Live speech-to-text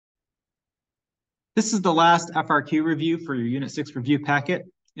This is the last FRQ review for your Unit 6 review packet.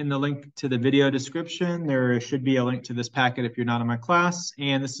 In the link to the video description, there should be a link to this packet if you're not in my class.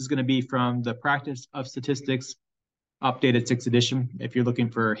 And this is going to be from the Practice of Statistics updated 6th edition. If you're looking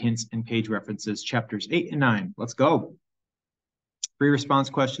for hints and page references, chapters 8 and 9. Let's go. Free response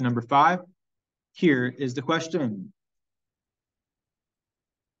question number 5. Here is the question.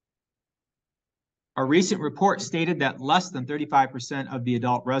 A recent report stated that less than 35% of the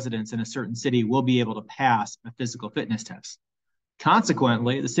adult residents in a certain city will be able to pass a physical fitness test.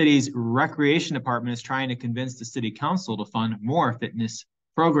 Consequently, the city's recreation department is trying to convince the city council to fund more fitness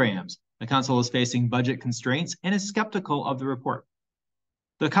programs. The council is facing budget constraints and is skeptical of the report.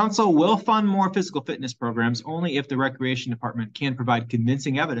 The council will fund more physical fitness programs only if the recreation department can provide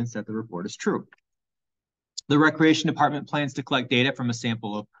convincing evidence that the report is true. The recreation department plans to collect data from a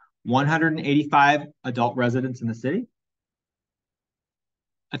sample of 185 adult residents in the city.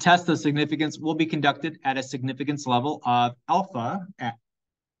 A test of significance will be conducted at a significance level of alpha at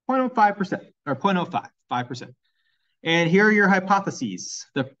 0.05% or 0.05%. And here are your hypotheses.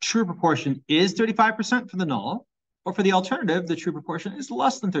 The true proportion is 35% for the null, or for the alternative, the true proportion is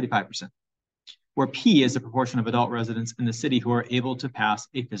less than 35%, where P is the proportion of adult residents in the city who are able to pass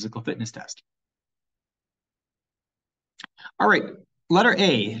a physical fitness test. All right. Letter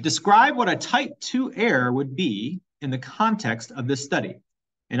A, describe what a type 2 error would be in the context of this study,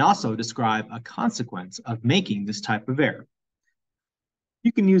 and also describe a consequence of making this type of error.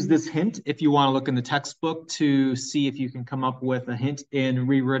 You can use this hint if you want to look in the textbook to see if you can come up with a hint and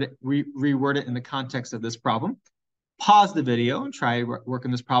reword it in the context of this problem. Pause the video and try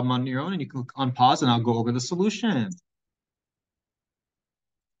working this problem on your own, and you can unpause and I'll go over the solution.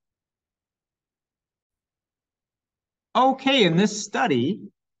 Okay, in this study,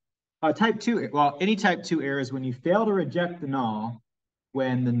 any type 2 error is when you fail to reject the null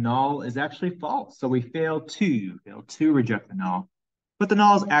when the null is actually false. So we fail to reject the null, but the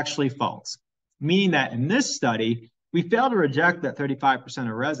null is actually false, meaning that in this study, we fail to reject that 35%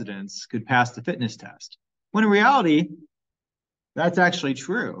 of residents could pass the fitness test, when in reality, that's actually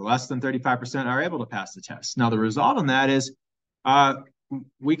true. Less than 35% are able to pass the test. Now, the result on that is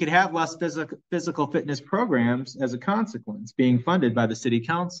we could have less physical fitness programs as a consequence being funded by the city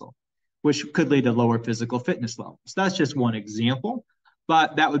council, which could lead to lower physical fitness levels. That's just one example,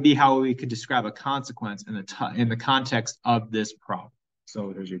 but that would be how we could describe a consequence in the context of this problem.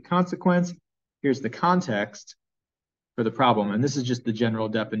 So there's your consequence. Here's the context for the problem. And this is just the general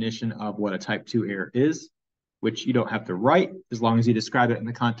definition of what a type 2 error is, which you don't have to write as long as you describe it in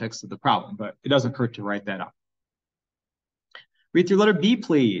the context of the problem, but it doesn't hurt to write that up. Read through letter B,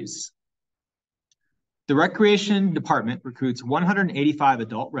 please. The recreation department recruits 185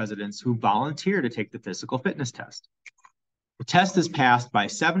 adult residents who volunteer to take the physical fitness test. The test is passed by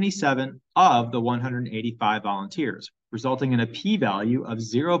 77 of the 185 volunteers, resulting in a p-value of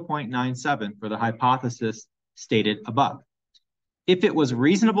 0.97 for the hypothesis stated above. If it was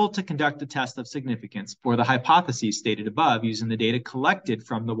reasonable to conduct a test of significance for the hypotheses stated above using the data collected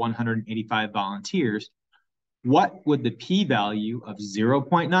from the 185 volunteers, what would the p-value of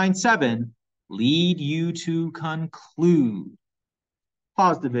 0.97 lead you to conclude?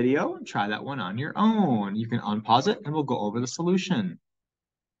 Pause the video and try that one on your own. You can unpause it and we'll go over the solution.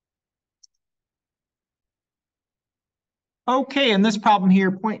 Okay, in this problem here,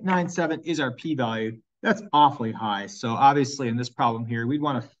 0.97 is our p-value. That's awfully high. So obviously in this problem here, we'd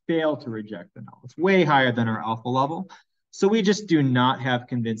want to fail to reject the null. It's way higher than our alpha level. So we just do not have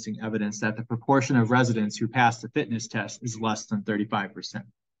convincing evidence that the proportion of residents who pass the fitness test is less than 35%.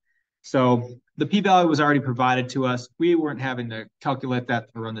 So the p-value was already provided to us. We weren't having to calculate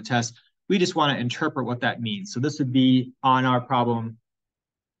that to run the test. We just want to interpret what that means. So this would be on our problem,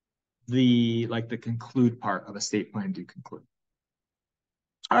 the conclude part of a state plan to conclude.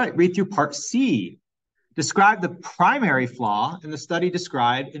 All right, read through part C. Describe the primary flaw in the study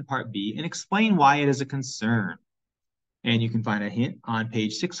described in part B and explain why it is a concern. And you can find a hint on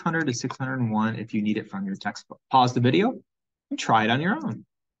page 600 to 601 if you need it from your textbook. Pause the video and try it on your own.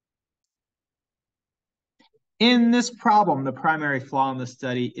 In this problem, the primary flaw in the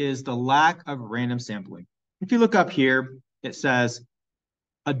study is the lack of random sampling. If you look up here, it says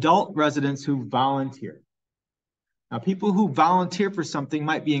adult residents who volunteer. Now, people who volunteer for something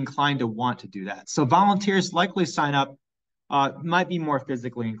might be inclined to want to do that. So volunteers likely sign up, might be more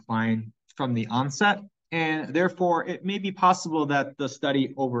physically inclined from the onset. And therefore, it may be possible that the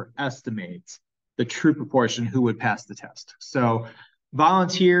study overestimates the true proportion who would pass the test. So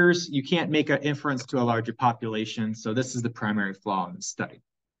volunteers, you can't make an inference to a larger population. So this is the primary flaw in the study.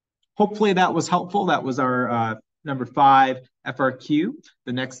 Hopefully that was helpful. That was our number 5, FRQ.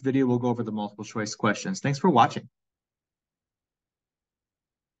 The next video, we'll go over the multiple choice questions. Thanks for watching.